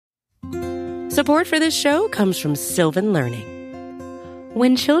Support for this show comes from Sylvan Learning.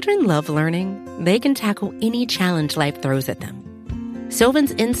 When children love learning, they can tackle any challenge life throws at them.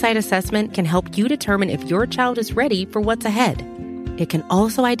 Sylvan's Insight Assessment can help you determine if your child is ready for what's ahead. It can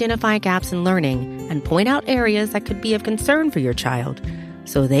also identify gaps in learning and point out areas that could be of concern for your child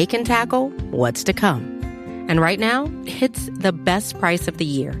so they can tackle what's to come. And right now, it's the best price of the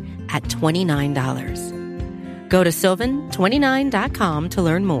year at $29. Go to sylvan29.com to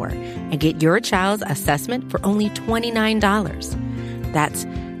learn more and get your child's assessment for only $29. That's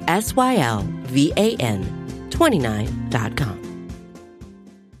SYLVAN 29.com.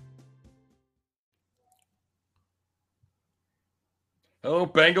 Hello,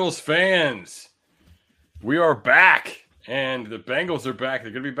 Bengals fans. We are back, and the Bengals are back.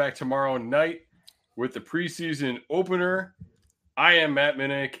 They're going to be back tomorrow night with the preseason opener. I am Matt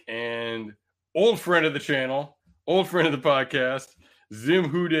Minnick, and old friend of the channel, old friend of the podcast,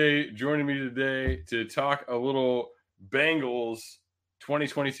 Zim WhoDey, joining me today to talk a little Bengals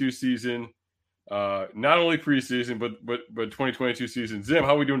 2022 season. Not only preseason, but 2022 season. Zim,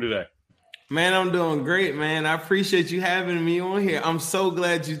 how are we doing today? Man, I'm doing great, man. I appreciate you having me on here. I'm so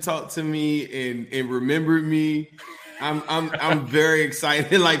glad you talked to me and remembered me. I'm very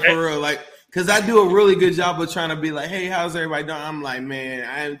excited, like for real, like because I do a really good job of trying to be like, hey, how's everybody doing? I'm like, man,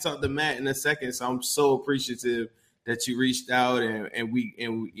 I haven't talked to Matt in a second, so I'm so appreciative that you reached out and we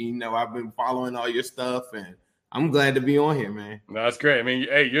you know I've been following all your stuff and I'm glad to be on here, man. No, that's great. I mean,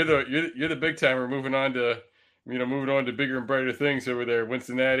 hey, you're the big timer. Moving on to bigger and brighter things over there,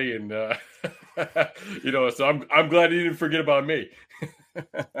 Cincinnati, and so I'm glad you didn't forget about me.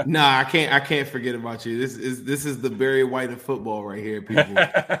 Nah, I can't forget about you. This is the Barry White of football right here, people.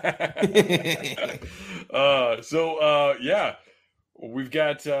 We've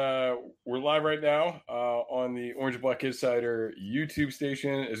got we're live right now on the Orange and Black Insider YouTube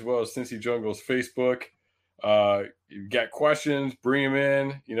station as well as Cincy Jungle's Facebook. You've got questions, bring them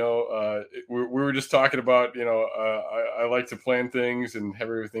in. We were just talking about, I like to plan things and have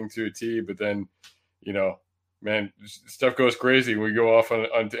everything to a T, but then, man, stuff goes crazy. We go off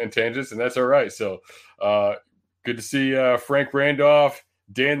on tangents, and that's all right. So good to see Frank Randolph,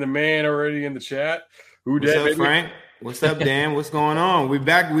 Dan the Man already in the chat. What's up, Frank? What's up, Dan? What's going on? We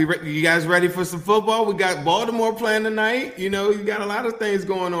back. You guys ready for some football? We got Baltimore playing tonight. You got a lot of things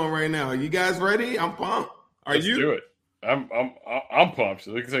going on right now. You guys ready? I'm pumped. Let's do it. I'm pumped.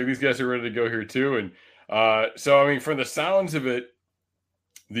 So it looks like these guys are ready to go here too. And from the sounds of it,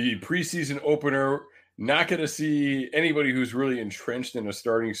 the preseason opener, not going to see anybody who's really entrenched in a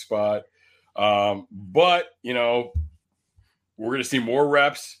starting spot. But we're going to see more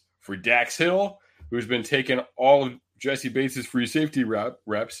reps for Dax Hill, who's been taking all of Jesse Bates' free safety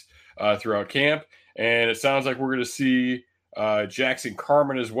reps throughout camp. And it sounds like we're going to see Jackson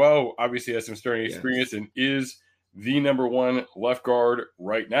Carman as well. Obviously has some starting experience and is the number one left guard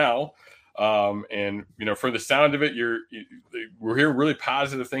right now. From the sound of it, we're hearing really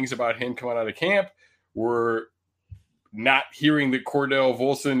positive things about him coming out of camp. We're not hearing that Cordell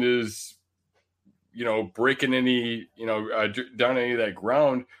Volson is, breaking any, down any of that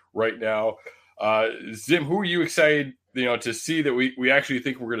ground right now. Zim, who are you excited, to see that we actually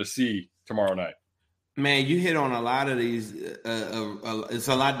think we're going to see tomorrow night? Man, you hit on a lot of these. It's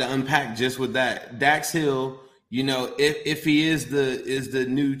a lot to unpack just with that. Dax Hill, if he is the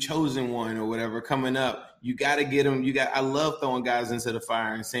new chosen one or whatever coming up, you got to get him. I love throwing guys into the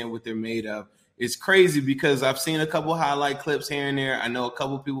fire and seeing what they're made of. It's crazy because I've seen a couple highlight clips here and there. I know a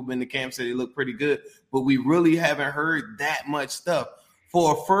couple people been to camp said they look pretty good, but we really haven't heard that much stuff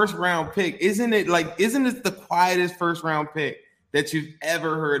for a first round pick. Isn't it the quietest first round pick that you've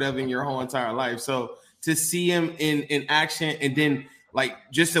ever heard of in your whole entire life? So to see him in action and then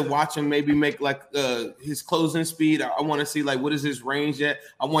just to watch him maybe make his closing speed. I want to see what is his range at.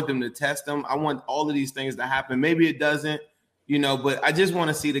 I want them to test him. I want all of these things to happen. Maybe it doesn't, but I just want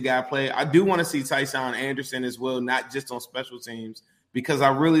to see the guy play. I do want to see Tyshawn Anderson as well, not just on special teams, because I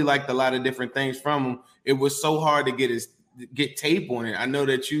really liked a lot of different things from him. It was so hard to get tape on it. I know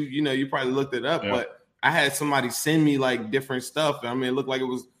that you probably looked it up, but I had somebody send me different stuff. I mean, it looked like it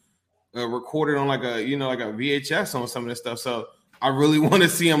was recorded on a VHS on some of this stuff. So I really want to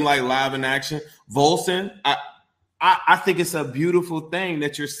see him live in action. Volson, I think it's a beautiful thing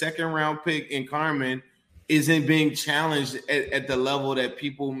that your second round pick in Carman isn't being challenged at the level that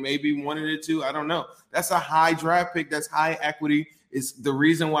people maybe wanted it to. I don't know. That's a high draft pick. That's high equity. It's the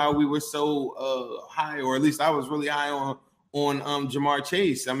reason why we were so high, or at least I was really high on Jamar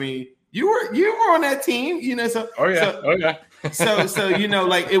Chase. I mean, you were on that team, So oh yeah. So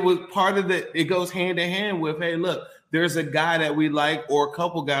it was part of it goes hand in hand with, hey, look, there's a guy that we like or a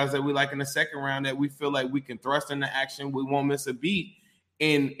couple guys that we like in the second round that we feel like we can thrust into action. We won't miss a beat.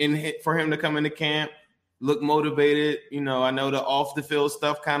 And for him to come into camp, look motivated. You know, I know the off the field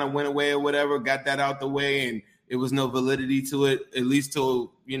stuff kind of went away or whatever, got that out the way, and it was no validity to it, at least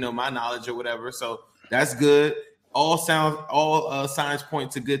to, you know, my knowledge or whatever. So that's good. All signs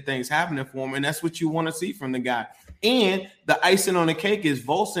point to good things happening for him, and that's what you want to see from the guy. And the icing on the cake is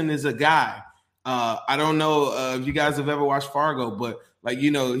Volson is a guy. I don't know if you guys have ever watched Fargo, but like,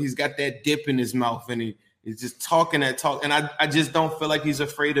 you know, he's got that dip in his mouth and he's just talking that talk. And I just don't feel like he's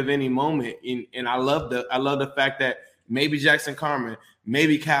afraid of any moment. And I love the fact that maybe Jackson Carman,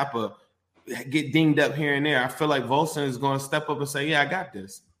 maybe Kappa get dinged up here and there. I feel like Volson is going to step up and say, yeah, I got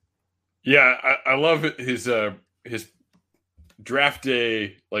this. Yeah, I love his draft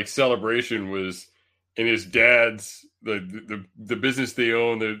day like celebration was in his dad's the business they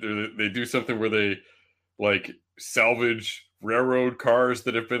own. They do something where they like salvage railroad cars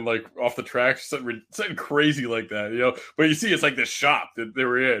that have been like off the tracks, something crazy like that, you know. But you see, it's like the shop that they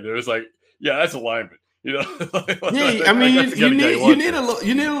were in. It was like, yeah, that's alignment. You know, yeah. I mean, you need a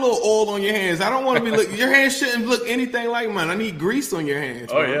little oil on your hands. I don't want to be your hands shouldn't look anything like mine. I need grease on your hands.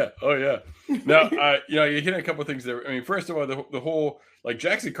 Oh yeah. Now, you know, you hit a couple of things there. I mean, first of all, the whole like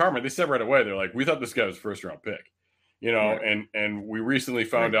Jackson Carman, they said right away, they're like, we thought this guy was a first round pick. You know, right. and we recently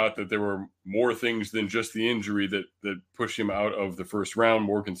found out that there were more things than just the injury that pushed him out of the first round.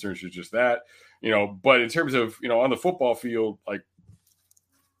 More concerns than just that. You know, but in terms of, you know, on the football field, like,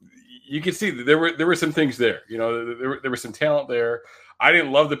 you can see that there were some things there. You know, there was some talent there. I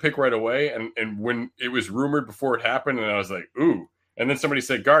didn't love the pick right away, and when it was rumored before it happened, and I was like, ooh. And then somebody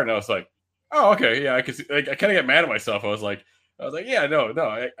said guard, and I was like, oh, okay, yeah. I could see. Like, I kind of got mad at myself. I was like, yeah, no,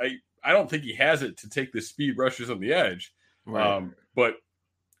 I don't think he has it to take the speed rushes on the edge. Right. But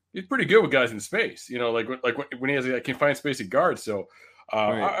he's pretty good with guys in space. You know, like when he has a confined space at guard. So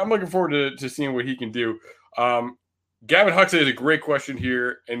right. I'm looking forward to seeing what he can do. Gavin Huxley has a great question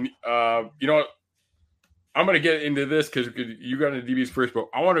here, and you know what? I'm going to get into this because you got into DBs first, but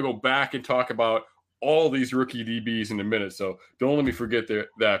I want to go back and talk about all these rookie DBs in a minute. So don't let me forget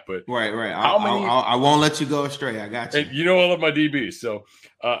that. But right. I won't let you go astray. I got you. And you know I love my DBs. So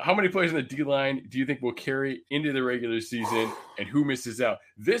how many players in the D line do you think will carry into the regular season, and who misses out?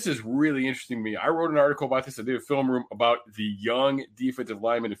 This is really interesting to me. I wrote an article about this. I did a film room about the young defensive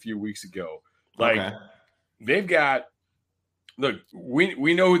linemen a few weeks ago. Like they've got. Look,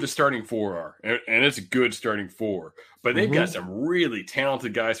 we know who the starting four are, and it's a good starting four. But they've got some really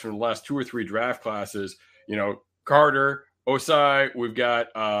talented guys from the last 2 or 3 draft classes. You know, Carter, Osai. We've got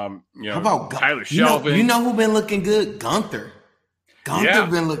how about Tyler Shelvin. You know who been looking good? Gunther. Gunther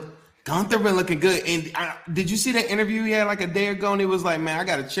been looking good. And did you see that interview he had like a day ago? And he was like, "Man, I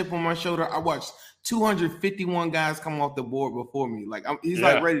got a chip on my shoulder. I watched 251 guys come off the board before me. Like he's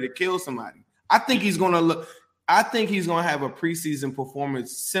like ready to kill somebody. I think he's going to have a preseason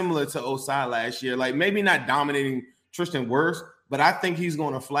performance similar to Osai last year. Like maybe not dominating Tristan Wirfs, but I think he's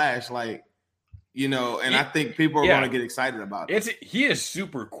going to flash like, you know, and I think people are going to get excited about it. He is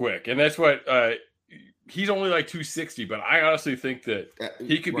super quick, and that's what he's only like 260, but I honestly think that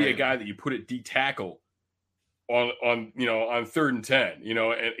he could be a guy that you put at D tackle on 3rd and 10, you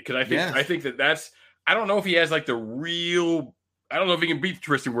know, and because I think that's I don't know if he has like the real. I don't know if he can beat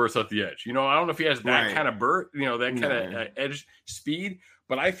Tristan Wirfs off the edge. You know, I don't know if he has that kind of that kind of edge speed.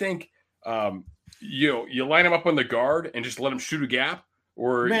 But I think, you line him up on the guard and just let him shoot a gap,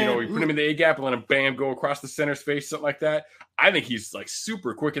 or you put him in the A gap and let him go across the center's face, something like that. I think he's like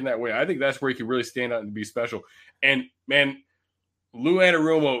super quick in that way. I think that's where he can really stand out and be special. And man, Lou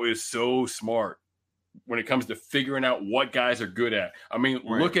Anarumo is so smart when it comes to figuring out what guys are good at. I mean,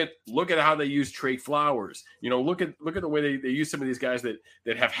 look at how they use Trey Flowers. You know, look at the way they use some of these guys that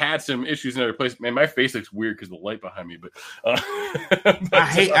have had some issues in other places. Man, my face looks weird because the light behind me. But, I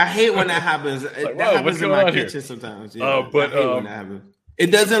hate when that happens. That happens in my kitchen sometimes. Yeah, I hate when that happens. It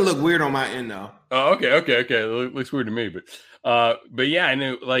doesn't look weird on my end though. Oh, okay. It looks weird to me, but yeah, I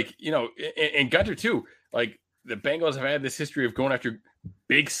know. Like and Gunter too. Like the Bengals have had this history of going after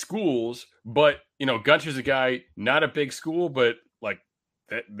big schools, but Gunter's a guy, not a big school, but like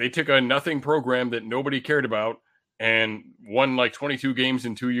that they took a nothing program that nobody cared about and won like 22 games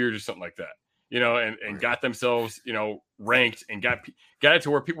in 2 years or something like that, and got themselves, ranked and got it to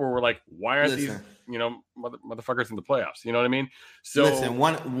where people were like, why aren't these, motherfuckers in the playoffs? You know what I mean? So listen,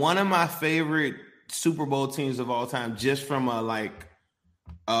 one of my favorite Super Bowl teams of all time, just from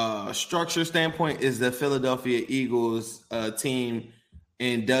a structure standpoint, is the Philadelphia Eagles team.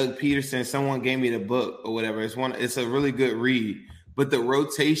 And Doug Peterson, someone gave me the book or whatever. It's a really good read. but the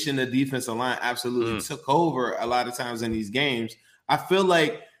rotation of defensive line absolutely took over a lot of times in these games. I feel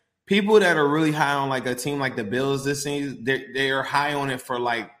like people that are really high on like a team like the Bills this season, they are high on it for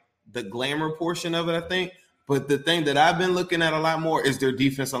like the glamour portion of it, I think. But the thing that I've been looking at a lot more is their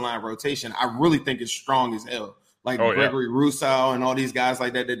defensive line rotation. I really think it's strong as hell. Like Gregory Rousseau and all these guys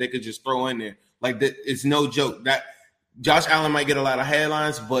like that they could just throw in there. Like that, it's no joke. That Josh Allen might get a lot of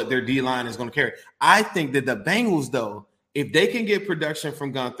headlines, but their D-line is going to carry. I think that the Bengals, though, if they can get production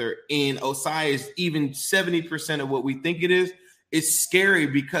from Gunther and Osai is even 70% of what we think it is, it's scary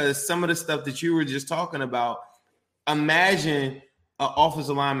because some of the stuff that you were just talking about, imagine an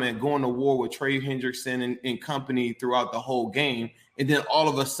offensive lineman going to war with Trey Hendrickson and company throughout the whole game. And then all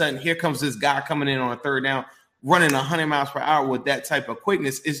of a sudden, here comes this guy coming in on a third down, running 100 miles per hour with that type of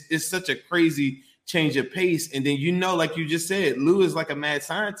quickness. It's such a crazy change of pace. And then, like you just said, Lou is like a mad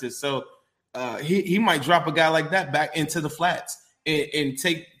scientist. So he might drop a guy like that back into the flats and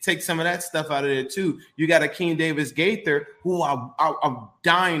take some of that stuff out of there too. You got Akeem Davis-Gaither, who I'm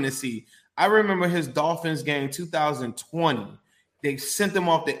dying to see. I remember his Dolphins game 2020. They sent him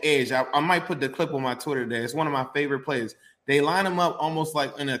off the edge. I might put the clip on my Twitter there. It's one of my favorite plays. They line him up almost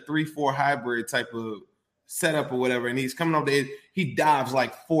like in a 3-4 hybrid type of setup or whatever, and he's coming off the edge. He dives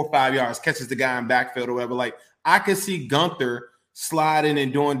like 4 or 5 yards, catches the guy in backfield or whatever. Like, I could see Gunther sliding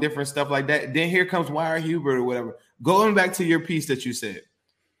and doing different stuff like that. Then here comes Wire Hubert or whatever. Going back to your piece that you said,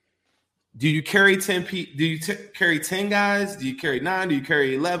 do you carry 10 carry 10 guys? Do you carry 9? Do you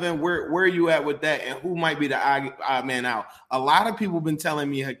carry 11? Where are you at with that? And who might be the odd man out? A lot of people have been telling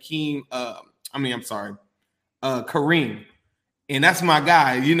me Kareem. And that's my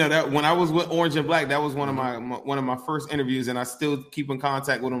guy. That when I was with Orange and Black, that was one of my first interviews, and I still keep in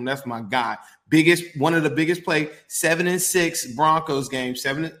contact with him. That's my guy. One of the biggest play, 7-6 Broncos game.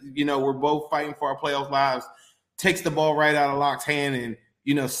 We're both fighting for our playoff lives. Takes the ball right out of Locke's hand and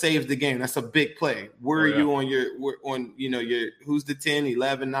saves the game. That's a big play. Where are you on your who's the 10,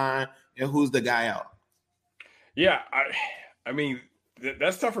 11, 9, and who's the guy out? Yeah, I mean.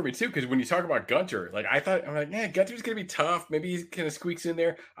 That's tough for me too, because when you talk about Gunter, Gunter's gonna be tough. Maybe he kind of squeaks in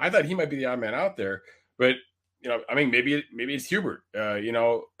there. I thought he might be the odd man out there, but maybe it's Hubert.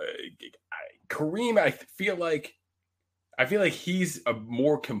 Kareem, I feel like he's a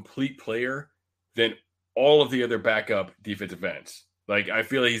more complete player than all of the other backup defensive ends. Like, I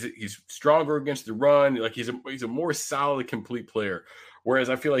feel like he's stronger against the run. Like, he's a more solid, complete player. Whereas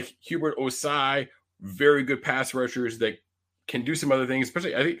I feel like Hubert, Osai, very good pass rushers that can do some other things.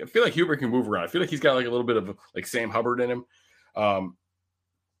 Especially, I feel like Hubert can move around. I feel like he's got like a little bit of like Sam Hubbard in him. And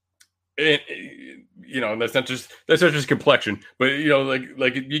that's not just complexion, but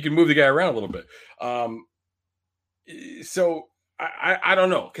like you can move the guy around a little bit. So I don't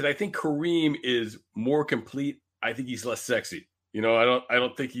know, because I think Kareem is more complete. I think he's less sexy. I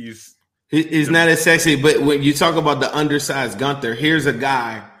don't think he's not as sexy. But when you talk about the undersized Gunther, here's a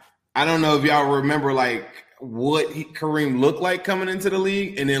guy. I don't know if y'all remember like what Kareem looked like coming into the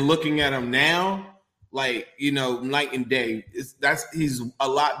league, and then looking at him now, like night and day. He's a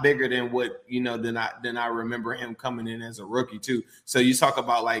lot bigger than what than I remember him coming in as a rookie too. So you talk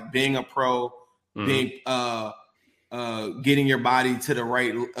about like being a pro, being getting your body to the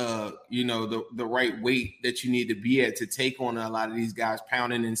right the right weight that you need to be at to take on a lot of these guys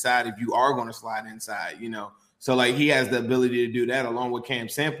pounding inside if you are going to slide inside. So like he has the ability to do that along with Cam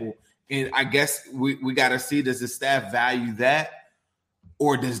Sample. And I guess we got to see, does the staff value that,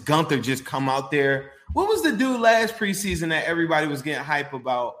 or does Gunther just come out there? What was the dude last preseason that everybody was getting hype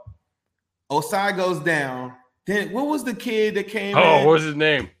about? Osai goes down. Then what was the kid that came in? What was his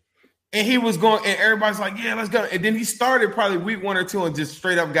name? And he was going, and everybody's like, yeah, let's go. And then he started probably week 1 or 2 and just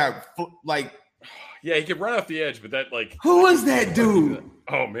straight up got like. Yeah, he could run off the edge, but that like. Who was that dude?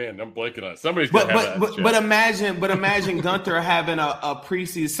 Oh man, I'm blanking on it. Somebody's gonna have that. But imagine Gunther having a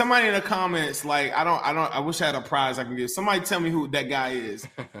preseason. Somebody in the comments, like, I wish I had a prize I can give. Somebody tell me who that guy is,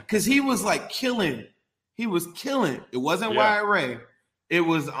 because he was like killing. He was killing. It wasn't Wyatt Ray. It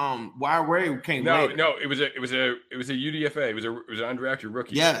was Wyatt Ray came later. No, it was a UDFA. It was an undrafted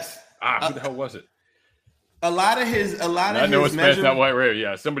rookie. Yes. Who the hell was it? A lot of his measurements. Not White Ray.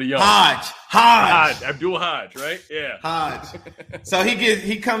 Yeah, somebody young. Hodge. Abdul Hodge, right? Yeah. Hodge. So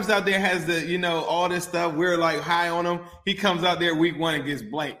he comes out there, has the all this stuff. We're like high on him. He comes out there week 1 and gets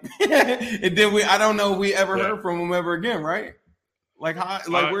blanked. And then I don't know if we ever heard from him ever again, right? Like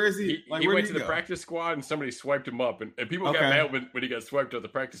where is he? He went to the practice squad and somebody swiped him up, and people got mad when he got swiped out the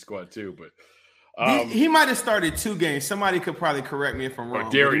practice squad too. But He might have started 2 games. Somebody could probably correct me if I'm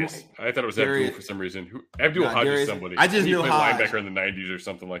wrong. Darius. I thought it was Abdul for some reason. Abdul Hodge is somebody. I just knew Hodge. Linebacker in the 90s or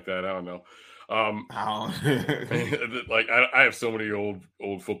something like that. I don't know. Like I have so many old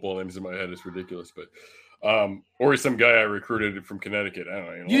football names in my head. It's ridiculous. But or some guy I recruited from Connecticut. I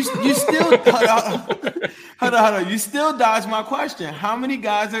don't know. You still hold on. You still dodge my question. How many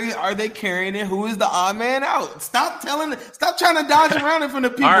guys are they carrying in? Who is the odd man out? Stop trying to dodge around it from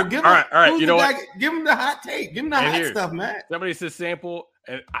the people. All right. You know what? Give them the hot take. Give them the hot stuff, man. Somebody says Sample,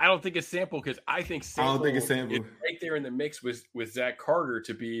 and I don't think it's Sample because I think Sample is right there in the mix with Zach Carter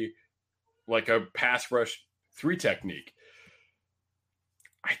to be like a pass rush 3 technique.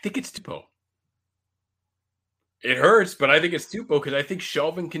 I think it's Tupou. It hurts, but I think it's Tupou because I think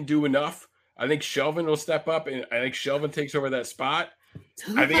Shelvin can do enough. I think Shelvin will step up, and I think Shelvin takes over that spot.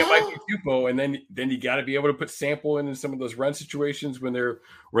 I think it might be Tupou, and then you got to be able to put Sample in some of those run situations when they're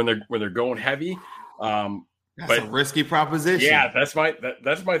going heavy. That's a risky proposition. Yeah, that's my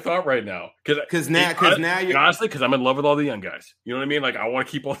thought right now. Because now honestly, because I'm in love with all the young guys. You know what I mean? Like I want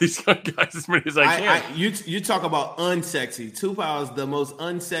to keep all these young guys as many as I can. You talk about unsexy. Tupou is the most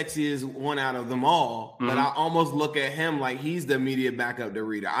unsexiest one out of them all. Mm-hmm. But I almost look at him like he's the immediate backup to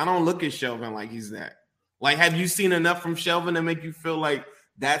Reader. I don't look at Shelvin like he's that. Like, have you seen enough from Shelvin to make you feel like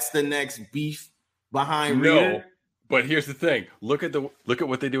that's the next beef behind Reader? No, but here's the thing. Look at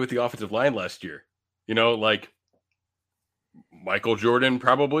what they did with the offensive line last year. You know, like Michael Jordan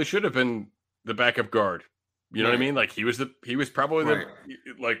probably should have been the backup guard. You know what I mean? Like he was probably the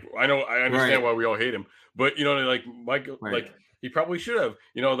like I understand why we all hate him, but you know, like Michael, like he probably should have.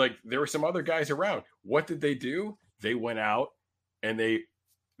 You know, like there were some other guys around. What did they do? They went out and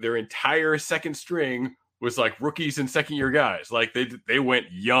their entire second string was like rookies and second year guys. Like they went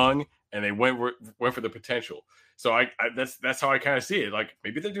young and they went for the potential. So that's how I kind of see it. Like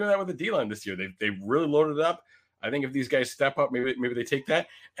maybe they're doing that with the D-line this year. They really loaded it up. I think if these guys step up, maybe they take that.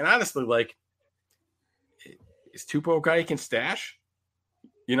 And honestly, like is Tupou a guy you can stash?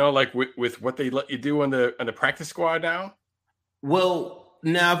 You know, like with what they let you do on the practice squad now. Well,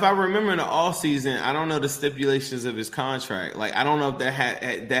 now if I remember in the off season, I don't know the stipulations of his contract. Like I don't know if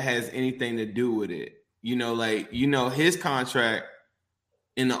that has anything to do with it. You know, like his contract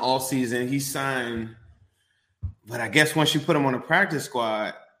in the off season, he signed. But I guess once you put him on a practice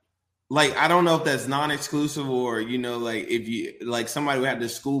squad, like I don't know if that's non-exclusive or like if you like somebody would have to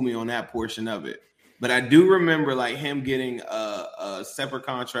school me on that portion of it. But I do remember like him getting a separate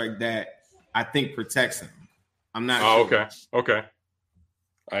contract that I think protects him. I'm not. Oh, sure. Okay.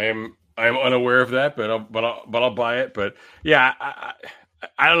 I am unaware of that, but I'll buy it. But yeah,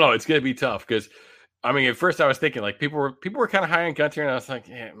 I don't know. It's gonna be tough because I mean, at first I was thinking like people were kind of high on Gunter, and I was like,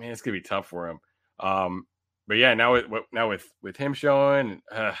 yeah, man, it's gonna be tough for him. But yeah, now with him showing,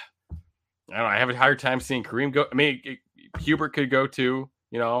 I don't know. I have a hard time seeing Kareem go. I mean, Hubert could go too.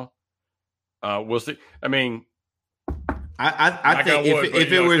 You know, we'll see. I mean, I think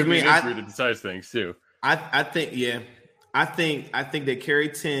if it was me, I decides things too. I think they carry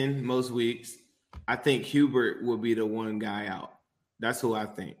 10 most weeks. I think Hubert will be the one guy out. That's who I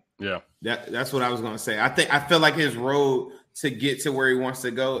think. Yeah, that's what I was going to say. I feel like his road to get to where he wants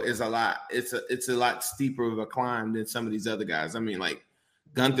to go is a lot. It's a lot steeper of a climb than some of these other guys. I mean, like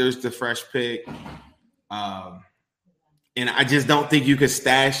Gunther's the fresh pick, and I just don't think you could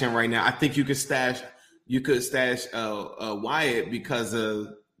stash him right now. I think you could stash Wyatt because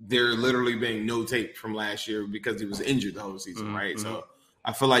of there literally being no tape from last year because he was injured the whole season, mm-hmm. right? So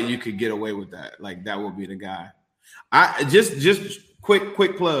I feel like you could get away with that. Like that would be the guy. I just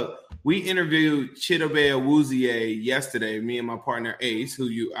quick plug. We interviewed Chidobe Awuzie yesterday, me and my partner Ace,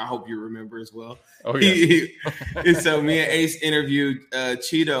 who I hope you remember as well. Oh, yeah. So me and Ace interviewed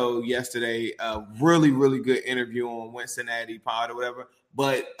Cheeto yesterday. Really, really good interview on Cincinnati Pod or whatever.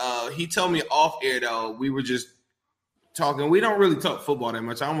 But he told me off air, though, we were just talking. We don't really talk football that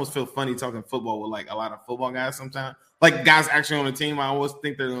much. I almost feel funny talking football with like a lot of football guys sometimes. Like guys actually on the team, I always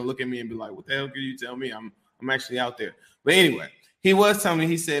think they're going to look at me and be like, what the hell can you tell me? I'm actually out there. But anyway. He was telling me,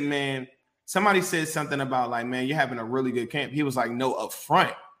 he said, man, somebody said something about like, man, you're having a really good camp. He was like, no, up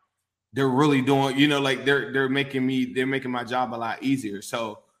front, they're really doing, like they're making my job a lot easier.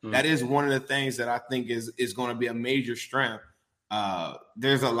 So that is one of the things that I think is going to be a major strength.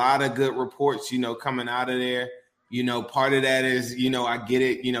 There's a lot of good reports, coming out of there. Part of that is, I get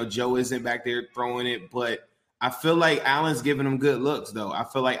it. Joe isn't back there throwing it, but I feel like Allen's giving him good looks though. I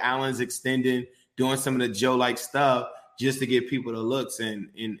feel like Allen's extending, doing some of the Joe-like stuff. Just to get people the looks, and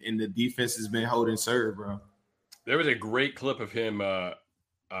the defense has been holding serve, bro. There was a great clip of him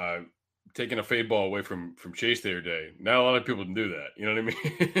taking a fade ball away from Chase the other day. Not a lot of people can do that. You know what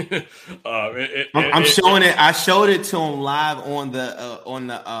I mean? I'm showing it. I showed it to him live on the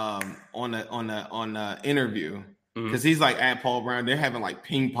interview because he's like at Paul Brown. They're having like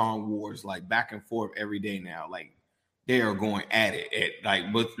ping pong wars, like back and forth every day now. Like they are going at it.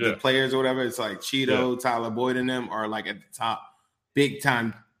 Like with the players or whatever. It's like Cheeto, Tyler Boyd, and them are like at the top, big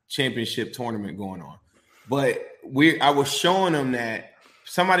time championship tournament going on. But I was showing them that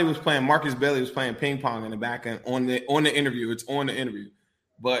somebody was playing. Marcus Bailey was playing ping pong in the back end on the interview. It's on the interview.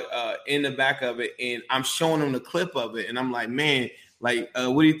 But in the back of it, and I'm showing him the clip of it, and I'm like, man, like,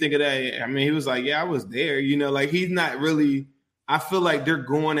 what do you think of that? I mean, he was like, yeah, I was there. You know, like he's not really. I feel like they're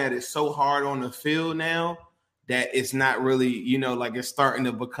going at it so hard on the field now that it's not really, you know, like it's starting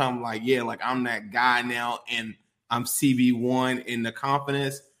to become like, yeah, like I'm that guy now, and I'm CB1 in the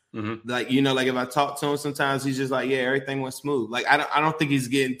confidence. Mm-hmm. Like, you know, like if I talk to him sometimes, he's just like, yeah, everything went smooth. Like I don't think he's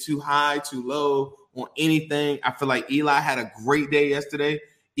getting too high, too low on anything. I feel like Eli had a great day yesterday.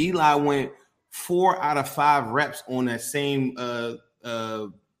 Eli went 4 out of 5 reps on that same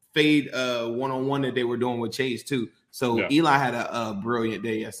fade one-on-one that they were doing with Chase too. So Eli had a brilliant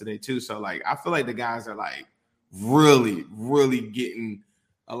day yesterday too. So like I feel like the guys are like really, really getting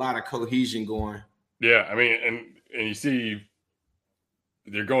a lot of cohesion going. Yeah, I mean, and you see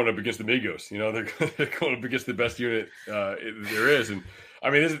they're going up against the Migos. You know, they're going up against the best unit there is. And I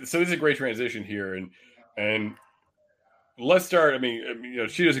mean, this is a great transition here. And let's start. I mean, you know,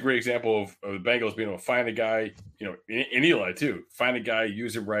 Cheetah's a great example of the Bengals being able to find a guy, you know, and Eli too, find a guy,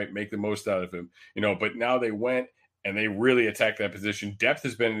 use him right, make the most out of him, you know, but now they went and they really attacked that position. Depth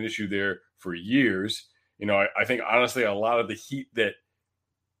has been an issue there for years. You know, I think honestly, a lot of the heat that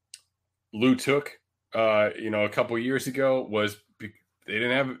Lou took, you know, a couple of years ago was they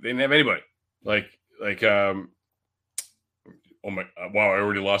didn't have anybody oh my, wow, I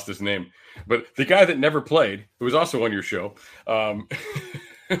already lost his name. But the guy that never played, who was also on your show.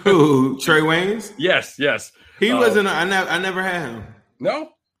 Who, Trey Waynes? Yes. He wasn't, I never had him. No?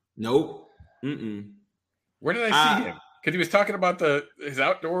 Nope. Mm-mm. Where did I see him? Because he was talking about his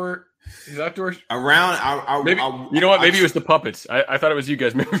outdoor around. Maybe you know what? Maybe it was the puppets. I thought it was you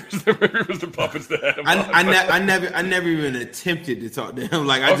guys. Maybe it was the puppets that had him. I never even attempted to talk to him.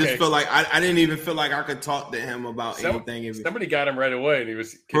 Like I just feel like I didn't even feel like I could talk to him about anything. Somebody got him right away, and he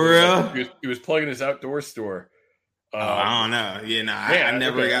was for real. He was plugging his outdoor store. I don't know. Yeah, no, I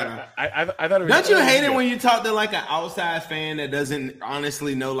never got him. I thought it was. Don't you hate it when you talk to like an outside fan that doesn't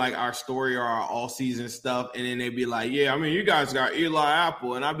honestly know like our story or our all season stuff, and then they be like, "Yeah, I mean, you guys got Eli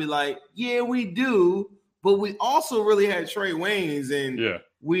Apple," and I'd be like, "Yeah, we do, but we also really had Trey Waynes, and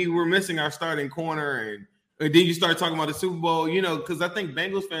we were missing our starting corner." And then you start talking about the Super Bowl, you know, because I think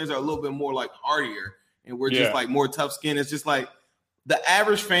Bengals fans are a little bit more like hardier, and we're just like more tough skin. It's just like. The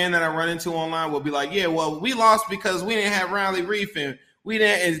average fan that I run into online will be like, yeah, well, we lost because we didn't have Riley Reef and we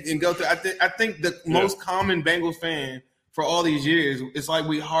didn't and go through. I think the most common Bengals fan for all these years, it's like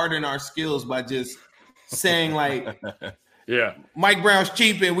we harden our skills by just saying like, Mike Brown's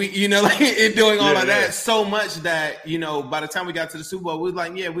cheap and we, you know, like and doing all of that so much that, you know, by the time we got to the Super Bowl, we was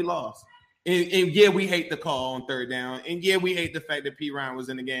like, yeah, we lost. And we hate the call on third down. And we hate the fact that P. Ryan was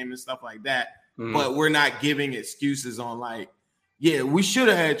in the game and stuff like that. Mm-hmm. But we're not giving excuses on like, yeah, we should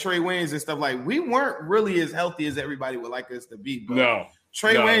have had Trey Waynes and stuff. Like, we weren't really as healthy as everybody would like us to be. But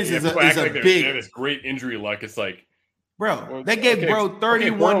Trey Waynes is a big. They had this great injury luck. It's like, bro, they gave Burrow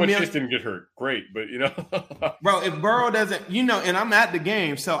 $31 million. Just didn't get hurt. Great, but you know, bro, if Burrow doesn't, you know, and I'm at the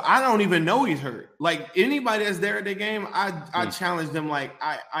game, so I don't even know he's hurt. Like anybody that's there at the game, I challenged them. Like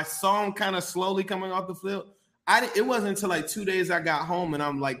I saw him kind of slowly coming off the field. It wasn't until like 2 days I got home and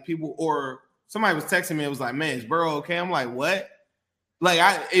I'm like, people or somebody was texting me. It was like, man, is Burrow okay? I'm like, what? Like,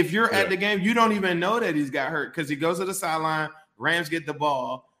 if you're at the game, you don't even know that he's got hurt because he goes to the sideline, Rams get the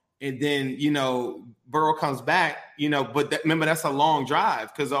ball, and then, you know, Burrow comes back, you know, but remember, that's a long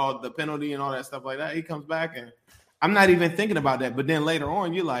drive because all the penalty and all that stuff like that. He comes back, and I'm not even thinking about that. But then later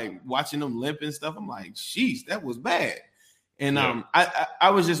on, you're like watching them limp and stuff. I'm like, sheesh, that was bad. And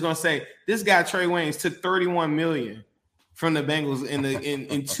I was just going to say, this guy, Trey Waynes, took $31 million from the Bengals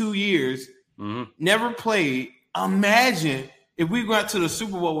in 2 years, never played. Imagine – if we got to the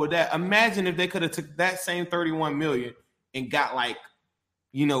Super Bowl with that, imagine if they could have took that same $31 million and got like,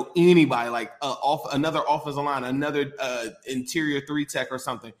 you know, anybody like another offensive line, another interior 3 tech or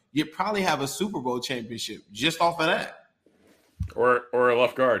something. You'd probably have a Super Bowl championship just off of that. or a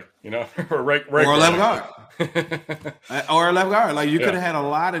left guard, or right or a left guard. guard. Or a left guard. Like you Yeah. could have had a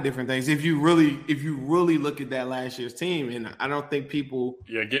lot of different things if you really look at that last year's team. And I don't think people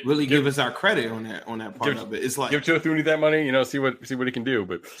give us our credit on that part of it. It's like give Joe Thuney that money, see what he can do.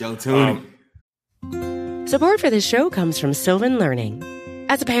 But Joe Thuney. Support for this show comes from Sylvan Learning.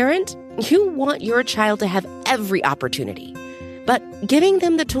 As a parent, you want your child to have every opportunity, but giving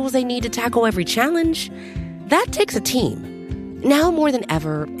them the tools they need to tackle every challenge, that takes a team. Now more than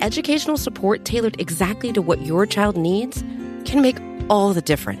ever, educational support tailored exactly to what your child needs can make all the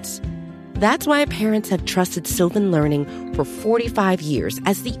difference. That's why parents have trusted Sylvan Learning for 45 years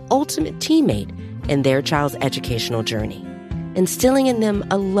as the ultimate teammate in their child's educational journey, instilling in them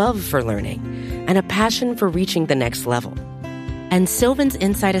a love for learning and a passion for reaching the next level. And Sylvan's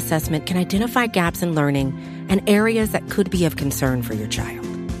Insight Assessment can identify gaps in learning and areas that could be of concern for your child.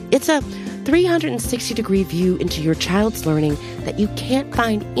 It's a 360-degree view into your child's learning that you can't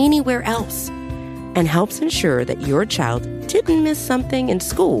find anywhere else, and helps ensure that your child didn't miss something in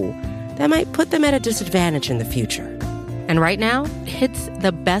school that might put them at a disadvantage in the future. And right now, it's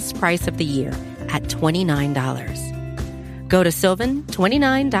the best price of the year at $29. Go to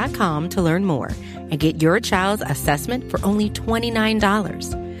sylvan29.com to learn more and get your child's assessment for only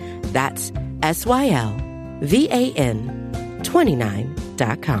 $29. That's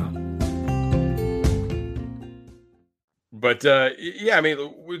SYLVAN29.com. But yeah, I mean,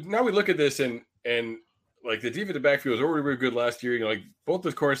 now we look at this and like the defensive backfield was already really good last year. Like both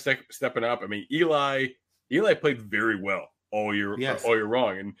those corners stepping up. I mean, Eli played very well all year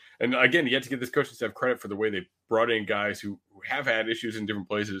long. And again, you have to give this coaching staff credit for the way they brought in guys who have had issues in different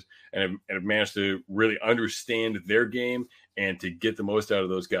places and have managed to really understand their game and to get the most out of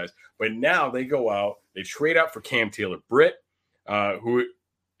those guys. But now they go out, they trade out for Cam Taylor-Britt, who.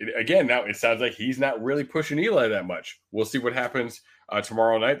 Again, now it sounds like he's not really pushing Eli that much. We'll see what happens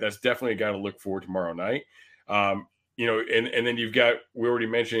tomorrow night. That's definitely a guy to look for tomorrow night. And then you've got, we already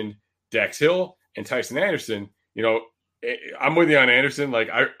mentioned Dax Hill and Tyson Anderson. I'm with you on Anderson.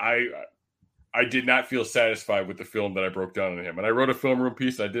 Like I did not feel satisfied with the film that I broke down on him. And I wrote a film room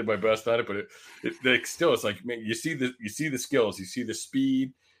piece. I did my best on it, but it's like, man, you see the skills, you see the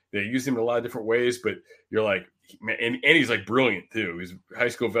speed. They use him in a lot of different ways, but you're like, man, and he's like brilliant too. He's a high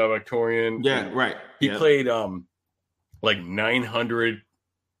school valedictorian. Yeah, right. He played like 900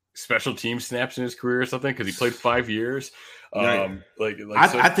 special team snaps in his career or something because he played 5 years. Right.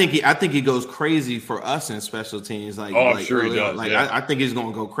 I think he goes crazy for us in special teams. I'm sure he does. I think he's going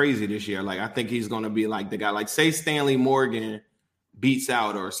to go crazy this year. Like I think he's going to be like the guy. Like say Stanley Morgan beats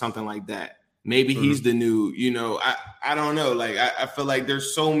out or something like that. Maybe he's the new, I don't know. Like, I feel like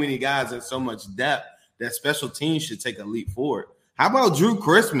there's so many guys and so much depth that special teams should take a leap forward. How about Drew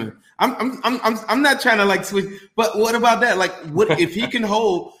Chrisman? I'm not trying to like switch, but what about that? Like, what if he can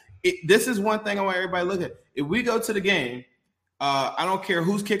hold it? This is one thing I want everybody to look at. If we go to the game, I don't care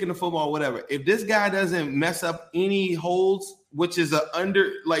who's kicking the football, whatever. If this guy doesn't mess up any holds, which is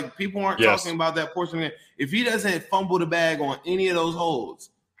people aren't talking about that portion of it. If he doesn't fumble the bag on any of those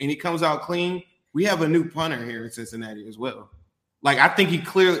holds, and he comes out clean, we have a new punter here in Cincinnati as well. Like I think he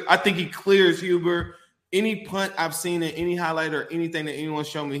clears Huber. Any punt I've seen in any highlight or anything that anyone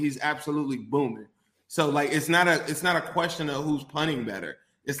showed me, he's absolutely booming. So like it's not a question of who's punting better.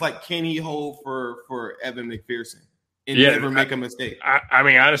 It's like can he hold for Evan McPherson and never make a mistake? I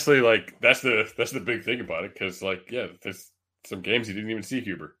mean, honestly, like that's the big thing about it because there's some games you didn't even see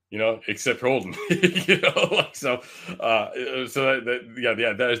Huber, except Holden, that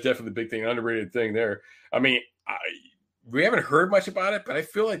is definitely the big thing, underrated thing there. I mean, we haven't heard much about it, but I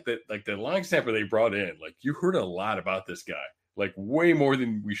feel like the long snapper they brought in, like you heard a lot about this guy, like way more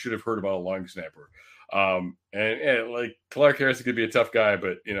than we should have heard about a long snapper. And like Clark Harris could be a tough guy,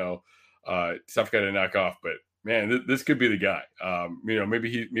 but tough guy to knock off. But man, this could be the guy.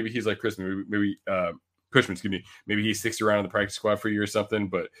 Maybe he's like Cushman, maybe he sticks around in the practice squad for a year or something,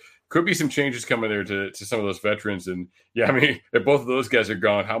 but could be some changes coming there to some of those veterans. And yeah, I mean, if both of those guys are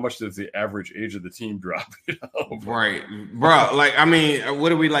gone, how much does the average age of the team drop? Right, bro. Like, I mean,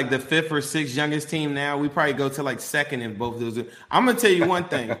 what are we, like the 5th or 6th youngest team now? We probably go to like 2nd if both of those. I'm going to tell you one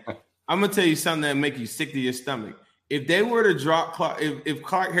thing. I'm going to tell you something that make you sick to your stomach. If they were to drop Clark, if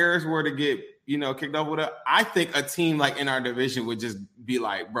Clark Harris were to get, kicked off with it, I think a team like in our division would just be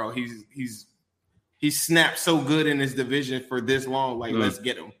like, bro, he's snapped so good in his division for this long. Like, let's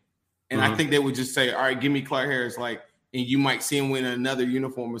get him. And I think they would just say, all right, give me Clark Harris. Like, and you might see him win another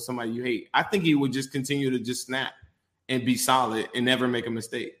uniform with somebody you hate. I think he would just continue to just snap and be solid and never make a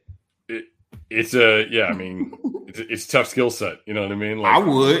mistake. I mean, it's tough skill set. You know what I mean? Like, I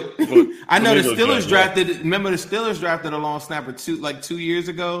would. I know the Steelers drafted. Yeah. Remember the Steelers drafted a long snapper 2 years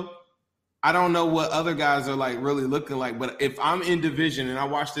ago. I don't know what other guys are like really looking like, but if I'm in division and I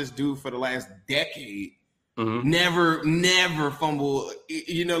watch this dude for the last decade, never fumble,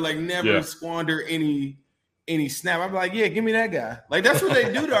 never squander any snap. I'm like, yeah, give me that guy. Like that's what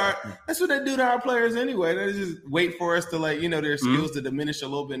they do to our players anyway. They just wait for us to their skills to diminish a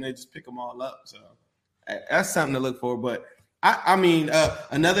little bit and they just pick them all up. So that's something to look for. But I mean,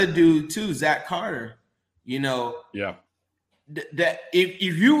 another dude too, Zach Carter. That if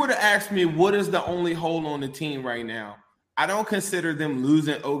you were to ask me what is the only hole on the team right now, I don't consider them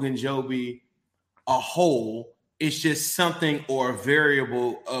losing Ogunjobi a hole. It's just something or a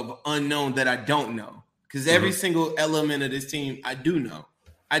variable of unknown that I don't know. Because every single element of this team, I do know.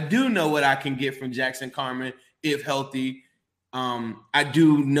 I do know what I can get from Jackson Carman if healthy. I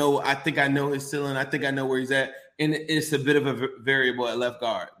do know. I think I know his ceiling. I think I know where he's at. And it's a bit of a variable at left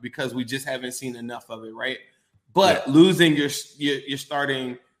guard because we just haven't seen enough of it, right? But losing your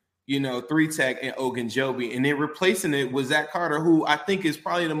starting, 3-tech and Ogunjobi and then replacing it with Zach Carter, who I think is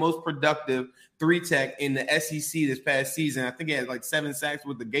probably the most productive 3-tech in the SEC this past season. I think he had like 7 sacks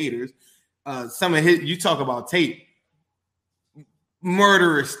with the Gators. Some of his, you talk about tape,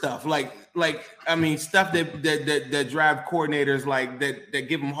 murderous stuff, stuff that drive coordinators that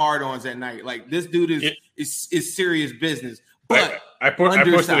give them hard-ons at night. Like this dude is serious business. But I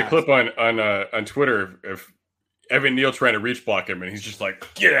posted a clip on Twitter of Evan Neal trying to reach block him, and he's just like,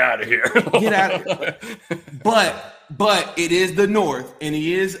 "Get out of here!" Get out of here. But it is the North, and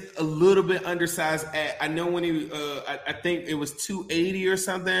he is a little bit undersized. I know when he, I think it was 280 or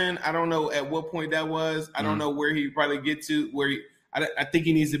something. I don't know at what point that was. I don't know where he probably get to. I think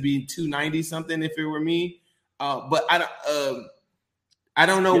he needs to be 290 something if it were me. But I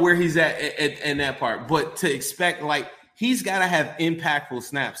don't know where he's at in that part. But to expect he's got to have impactful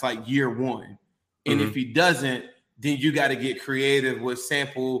snaps like year one, and if he doesn't, then you got to get creative with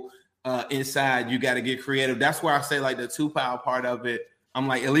sample inside. You got to get creative. That's where I say the 2-power part of it. I'm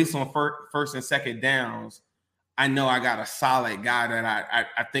like, at least on first and second downs, I know I got a solid guy that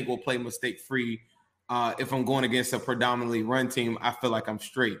I think will play mistake free. If I'm going against a predominantly run team, I feel like I'm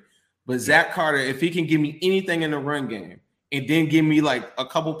straight. But Zach Carter, if he can give me anything in the run game and then give me a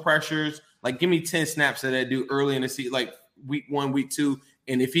couple pressures, give me 10 snaps of that dude early in the season, week 1, week 2.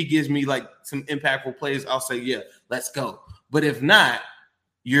 And if he gives me some impactful plays, I'll say, yeah, let's go. But if not,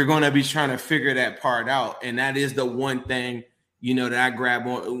 you're going to be trying to figure that part out. And that is the one thing, that I grab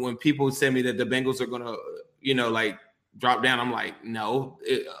on when people say me that the Bengals are going to, drop down. I'm like, no,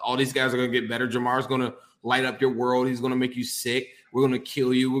 all these guys are going to get better. Jamar's going to light up your world. He's going to make you sick. We're going to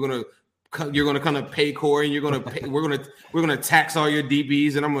kill you. You're going to kind of pay Corey. And we're going to tax all your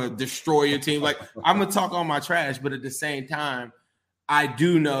DBs and I'm going to destroy your team. I'm going to talk all my trash, but at the same time, I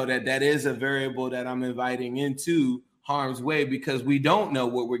do know that is a variable that I'm inviting into harm's way because we don't know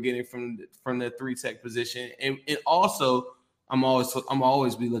what we're getting from the 3-tech position. And also I'm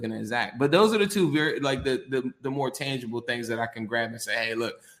always be looking at Zach. But those are the two very the more tangible things that I can grab and say, hey,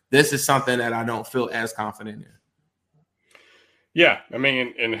 look, this is something that I don't feel as confident in. Yeah. I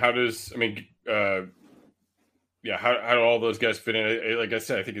mean, and how does how do all those guys fit in? Like I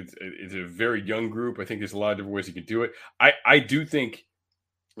said, I think it's a very young group. I think there's a lot of different ways you can do it. I do think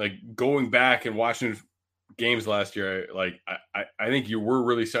going back and watching games last year, I think you were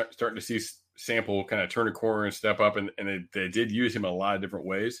really starting to see Sample kind of turn a corner and step up, and they did use him in a lot of different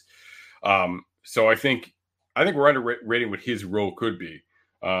ways. So I think we're underrating what his role could be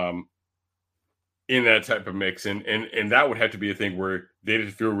in that type of mix, and that would have to be a thing where they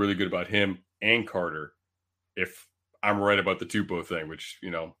didn't feel really good about him and Carter. If I'm right about the Tupou thing, which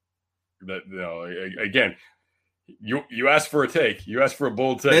again, you asked for a take, you asked for a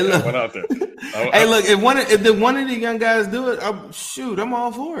bold take. I went out there. Look, if one of the young guys do it, I'm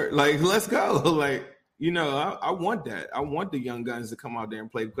all for it. Let's go. I want that. I want the young guns to come out there and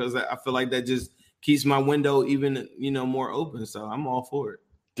play because I feel like that just keeps my window even more open. So I'm all for it.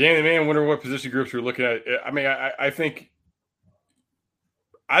 Danny, man, I wonder what position groups we're looking at. I mean, I think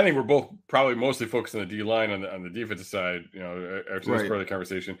we're both probably mostly focused on the D line on the defensive side. After this part of the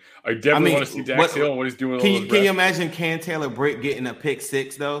conversation, I definitely want to see Dax Hill and what he's doing. Can you imagine Taylor Britt getting a pick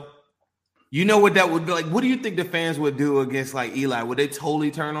 6 though? You know what that would be like? What do you think the fans would do against Eli? Would they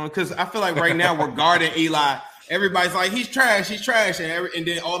totally turn on? Because I feel like right now we're guarding Eli. Everybody's like, he's trash, and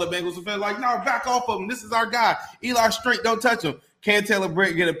then all the Bengals are no, back off of him. This is our guy. Eli straight, don't touch him. Can Taylor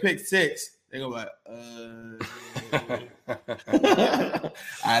Britt get a pick 6? They go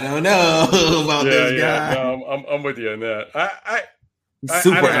I don't know about this guy. No, I'm with you on that.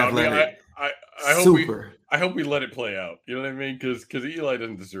 Super athletic. I hope I hope we let it play out. You know what I mean? Because Eli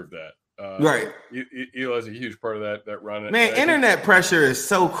doesn't deserve that. Right. Eli's a huge part of that run. Man, internet pressure is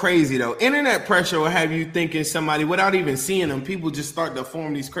so crazy, though. Internet pressure will have you thinking somebody, without even seeing them, people just start to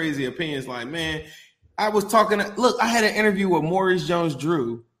form these crazy opinions like, man, I was talking – look, I had an interview with Maurice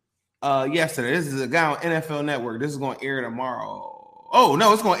Jones-Drew yesterday. This is a guy on NFL Network. This is going to air tomorrow. Oh,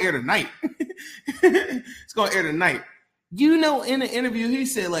 no, it's going to air tonight. It's going to air tonight. You know, in the interview, he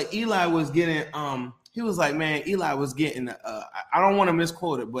said, like, Eli was getting he was like, man, Eli was getting, I don't want to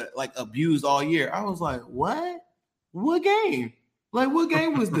misquote it, but like abused all year. I was like, what? What game? Like, what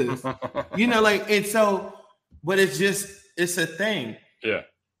game was this? You know, like, and so, but it's just, it's a thing. Yeah.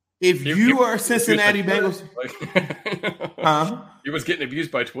 If you are Cincinnati Bengals. He was getting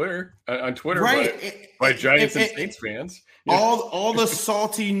abused by Twitter, on Twitter, right? by Giants and Saints fans. Yeah. All the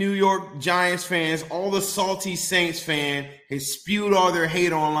salty New York Giants fans, all the salty Saints fan has spewed all their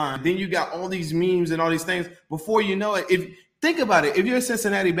hate online. Then you got all these memes and all these things. Before you know it, think about it. If you're a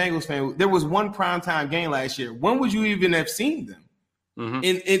Cincinnati Bengals fan, there was one primetime game last year. When would you even have seen them? Mm-hmm.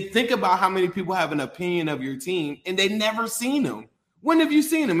 And think about how many people have an opinion of your team and they never seen them. When have you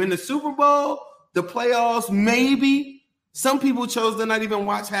seen them? In the Super Bowl, the playoffs, maybe? Some people chose to not even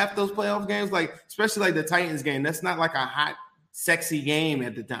watch half those playoff games, like especially like the Titans game. That's not like a hot, sexy game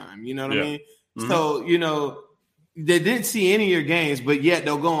at the time. You know what I mean? Mm-hmm. So, you know, they didn't see any of your games, but yet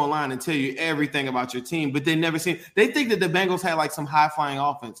they'll go online and tell you everything about your team, but they never seen. They think that the Bengals had like some high-flying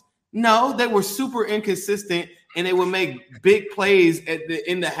offense. No, they were super inconsistent, and they would make big plays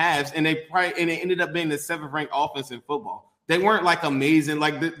in the halves, and it ended up being the 7th-ranked offense in football. They weren't like amazing.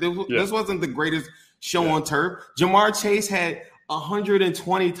 Like this wasn't the greatest show on turf. Jamar Chase had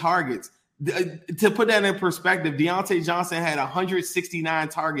 120 targets. To put that in perspective, Deontay Johnson had 169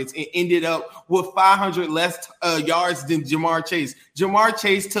 targets and ended up with 500 less yards than Jamar Chase. Jamar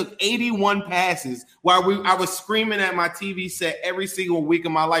Chase took 81 passes while I was screaming at my TV set every single week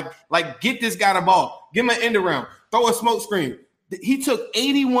of my life, like, get this guy the ball, give him an end around, throw a smoke screen. He took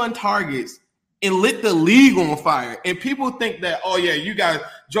 81 targets and lit the league on fire. And people think that, oh, yeah, you guys,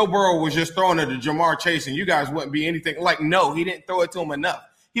 Joe Burrow was just throwing it to Jamar Chase and you guys wouldn't be anything. Like, no, he didn't throw it to him enough.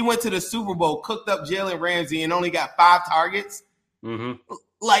 He went to the Super Bowl, cooked up Jalen Ramsey, and only got 5 targets. Mm-hmm.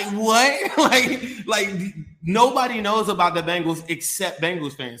 Like, what? like nobody knows about the Bengals except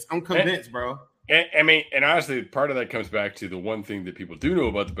Bengals fans. I'm convinced, bro. And honestly, part of that comes back to the one thing that people do know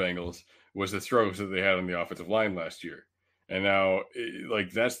about the Bengals was the struggles that they had on the offensive line last year. And now,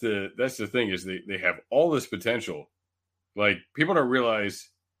 like, that's the thing is they have all this potential. Like, people don't realize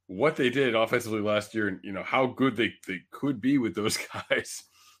what they did offensively last year and, you know, how good they could be with those guys.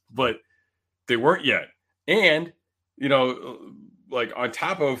 But they weren't yet. And, you know, like, on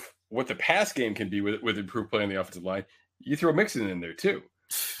top of what the pass game can be with improved play on the offensive line, you throw Mixon in there too.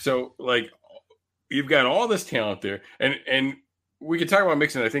 So, like, you've got all this talent there. And we can talk about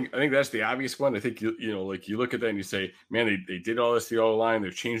Mixon. I think that's the obvious one. I think, you know, like, you look at that and you say, man, they did all this to the O-line.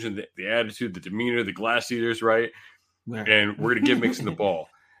 They're changing the attitude, the demeanor, the glass eaters, right? And we're going to give Mixon the ball.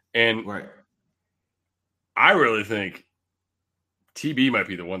 And I really think TB might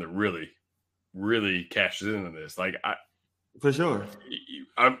be the one that really, really cashes in on this. Like, for sure. You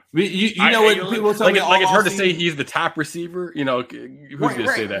know what people tell me? Like, it's hard to say he's the top receiver. You know, who's going to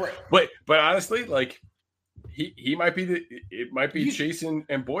say that? Right. But honestly, like, he might be it might be Chase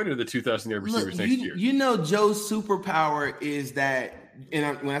and Boyd are the 2,000-yard receivers next year. You know, Joe's superpower is that,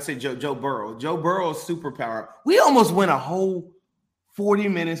 and when I say Joe Burrow's superpower, we almost went a whole 40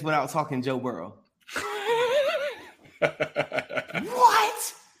 minutes without talking Joe Burrow.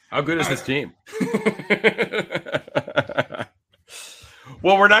 What? How good is this team?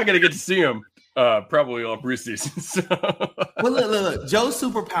 Well, we're not going to get to see him probably all preseason. So. Well, look. Joe's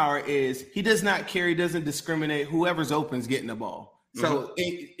superpower is he does not care. He doesn't discriminate. Whoever's open is getting the ball. So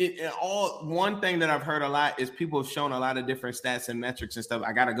one thing that I've heard a lot is people have shown a lot of different stats and metrics and stuff.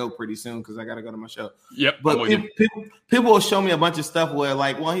 I got to go pretty soon because I got to go to my show. Yep. But people will show me a bunch of stuff where,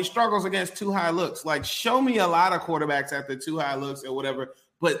 like, well, he struggles against 2 high looks. Like, show me a lot of quarterbacks after 2 high looks or whatever.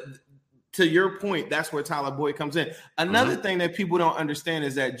 But to your point, that's where Tyler Boyd comes in. Another thing that people don't understand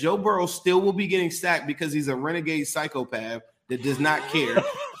is that Joe Burrow still will be getting sacked because he's a renegade psychopath that does not care.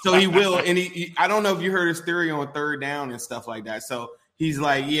 So he will. And I don't know if you heard his theory on 3rd down and stuff like that. So he's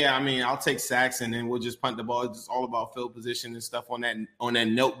like, yeah, I mean, I'll take sacks and then we'll just punt the ball. It's just all about field position and stuff on that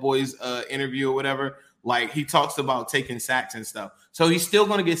Note Boys interview or whatever. Like, he talks about taking sacks and stuff. So he's still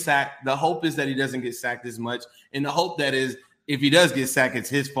going to get sacked. The hope is that he doesn't get sacked as much. And the hope that is, if he does get sacked, it's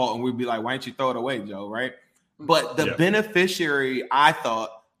his fault. And we'd be like, why don't you throw it away, Joe? Right. But the beneficiary, I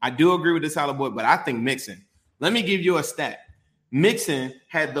do agree with this Tyler Boyd, but I think Mixon. Let me give you a stat. Mixon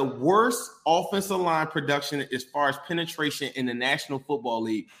had the worst offensive line production as far as penetration in the National Football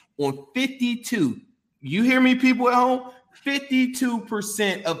League on 52. You hear me, people at home?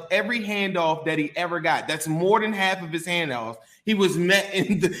 52% of every handoff that he ever got. That's more than half of his handoffs. He was met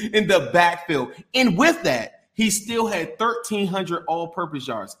in the backfield. And with that, he still had 1,300 all-purpose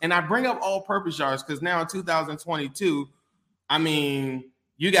yards. And I bring up all-purpose yards because now in 2022, I mean,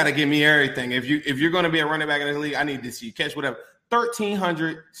 you got to give me everything. If you're going to be a running back in this league, I need to see you catch whatever.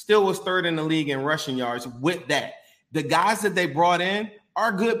 1,300, still was third in the league in rushing yards with that. The guys that they brought in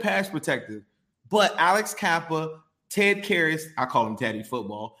are good pass protectors. But Alex Kappa, Ted Karras, I call him Teddy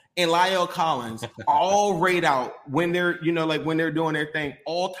Football, and La'el Collins are all rate out when they're, when they're doing their thing,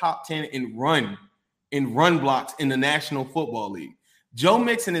 all top 10 in run blocks in the National Football League. Joe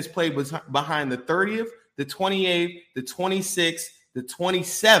Mixon has played behind the 30th, the 28th, the 26th, the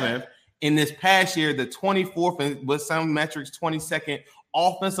 27th. In this past year, the 24th, and with some metrics, 22nd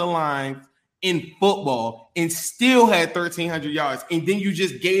offensive line in football, and still had 1,300 yards. And then you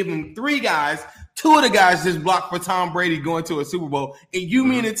just gave him three guys. Two of the guys just blocked for Tom Brady going to a Super Bowl. And you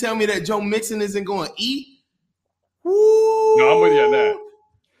mean to tell me that Joe Mixon isn't going to eat? Woo! No, I'm with you on that.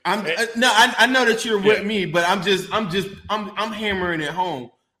 I know that you're with me, but I'm hammering it home.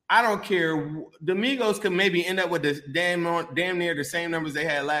 I don't care. The Migos could maybe end up with the damn near the same numbers they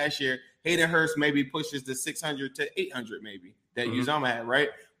had last year. Hayden Hurst maybe pushes the 600 to 800 maybe that Uzomah had, right?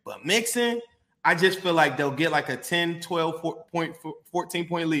 But Mixon, I just feel like they'll get like a 10, 12 point, 14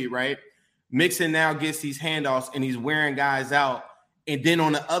 point lead, right? Mixon now gets these handoffs and he's wearing guys out. And then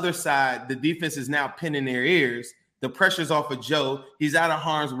on the other side, the defense is now pinning their ears. The pressure's off of Joe. He's out of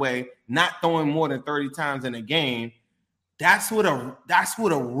harm's way, not throwing more than 30 times in a game. That's what a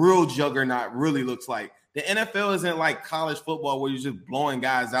real juggernaut really looks like. The NFL isn't like college football where you're just blowing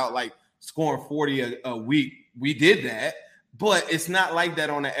guys out, like scoring 40 a week. We did that, but it's not like that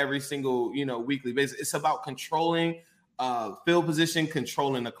on every single, weekly basis. It's about controlling field position,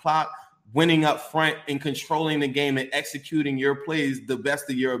 controlling the clock, winning up front, and controlling the game and executing your plays the best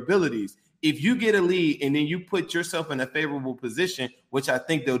of your abilities. If you get a lead and then you put yourself in a favorable position, which I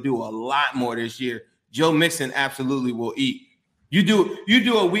think they'll do a lot more this year, Joe Mixon absolutely will eat. You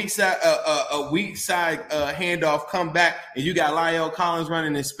do a weak side handoff, come back, and you got La'el Collins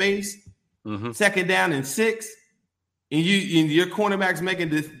running in space, second down and 6, and your cornerback's making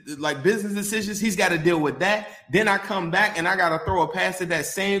this like business decisions. He's got to deal with that. Then I come back and I got to throw a pass at that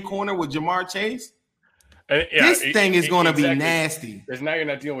same corner with Jamar Chase. This thing is going to be nasty. Because now you're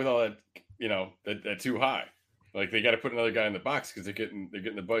not dealing with all that, that too high. Like they got to put another guy in the box because they're getting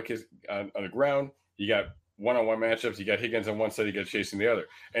the butt kiss on the ground. You got one-on-one matchups. You got Higgins on one side, you got Chase on the other.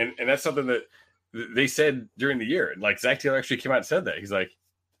 And that's something that they said during the year. Like Zach Taylor actually came out and said that. He's like,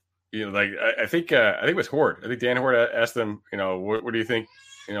 I think it was Horde. I think Dan Horde asked them, what do you think?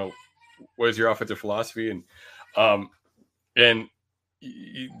 What is your offensive philosophy? And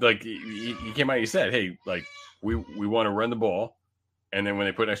he came out and he said, hey, like we want to run the ball. And then when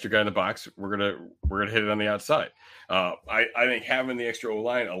they put an extra guy in the box, we're gonna hit it on the outside. I think having the extra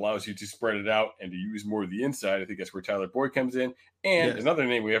O-line allows you to spread it out and to use more of the inside. I think that's where Tyler Boyd comes in. And another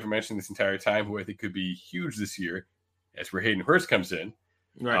name we haven't mentioned this entire time, who I think could be huge this year, that's where Hayden Hurst comes in.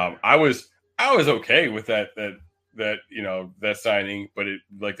 Right. I was okay with that signing, but it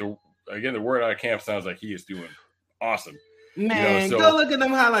the word out of camp sounds like he is doing awesome. Man, go look at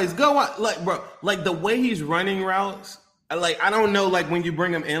them highlights. Go on, like the way he's running routes. Like, I don't know, like when you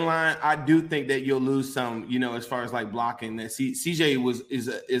bring him in line, I do think that you'll lose some, as far as like blocking. That CJ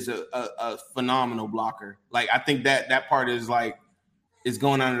is a phenomenal blocker. Like, I think that part is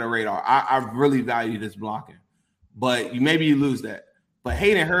going under the radar. I really value this blocking, but maybe you lose that. But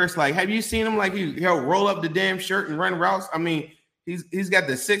Hayden Hurst, like, have you seen him? Like, he'll roll up the damn shirt and run routes. I mean, he's got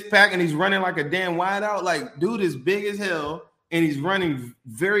the 6-pack and he's running like a damn wideout. Like, dude is big as hell and he's running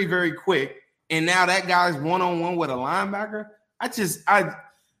very, very quick. And now that guy's one-on-one with a linebacker.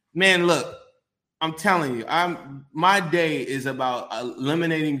 Look, I'm telling you, my day is about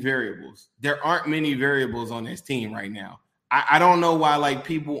eliminating variables. There aren't many variables on this team right now. I don't know why like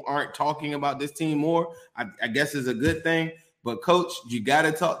people aren't talking about this team more. I guess it's a good thing. But Coach, you got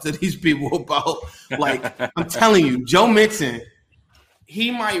to talk to these people about like I'm telling you, Joe Mixon.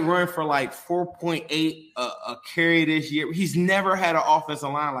 He might run for like 4.8 a carry this year. He's never had an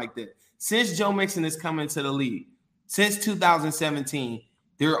offensive line like that. Since Joe Mixon is coming to the league, since 2017,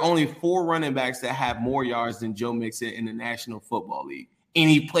 there are only 4 running backs that have more yards than Joe Mixon in the National Football League.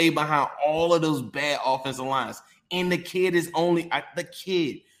 And he played behind all of those bad offensive lines. And the kid is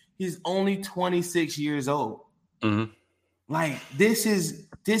he's only 26 years old. Mm-hmm. Like this is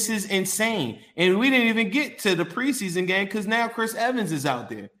insane. And we didn't even get to the preseason game because now Chris Evans is out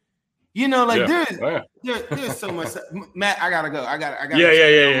there. You know, like there's so much. Matt, I gotta go. I got.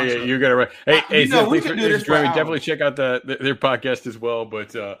 Yeah. You're gonna run. Hey, Zim, we can do this. Definitely check out their podcast as well.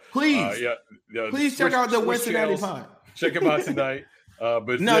 But please, please check out the Cincinnati pod. Check them out tonight.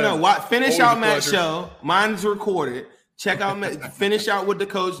 But finish out Matt's show. Mine's recorded. Check out Matt. Finish out with the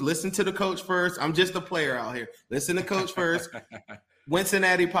coach. Listen to the coach first. I'm just a player out here. Listen to coach first.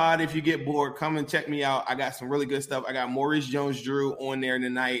 Cincinnati pod. If you get bored, come and check me out. I got some really good stuff. I got Maurice Jones-Drew on there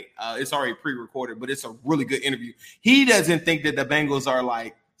tonight. It's already pre-recorded, but it's a really good interview. He doesn't think that the Bengals are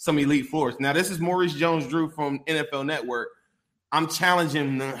like some elite floors. Now, this is Maurice Jones-Drew from NFL Network. I'm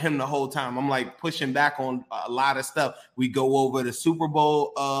challenging him the whole time. I'm like pushing back on a lot of stuff. We go over the Super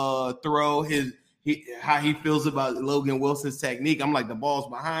Bowl throw, how he feels about Logan Wilson's technique. I'm like, the ball's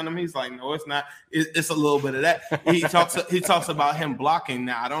behind him. He's like, no, it's not. It's a little bit of that. He talks about him blocking.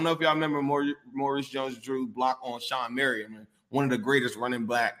 Now, I don't know if y'all remember Maurice Jones-Drew block on Sean Merriam, one of the greatest running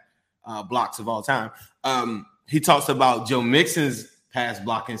back blocks of all time. He talks about Joe Mixon's pass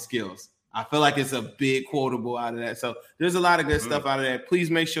blocking skills. I feel like it's a big quotable out of that. So there's a lot of good stuff out of that.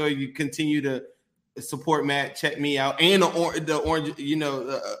 Please make sure you continue to support Matt. Check me out and the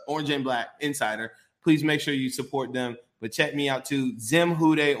Orange and Black Insider. Please make sure you support them. But check me out too, Zim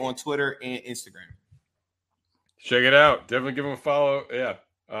WhoDey on Twitter and Instagram. Check it out. Definitely give them a follow. Yeah,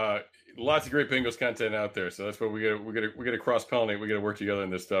 lots of great Bengals content out there. So that's what we got to cross pollinate. We got to work together in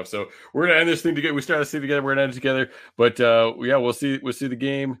this stuff. So we're gonna end this thing together. We started to see together. We're gonna end it together. But we'll see the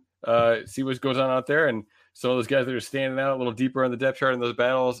game. See what goes on out there, and some of those guys that are standing out a little deeper on the depth chart in those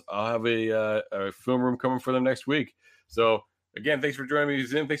battles, I'll have a film room coming for them next week. So again, thanks for joining me,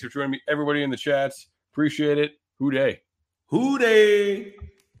 Zim. Thanks for joining me, everybody in the chats. Appreciate it. WhoDey.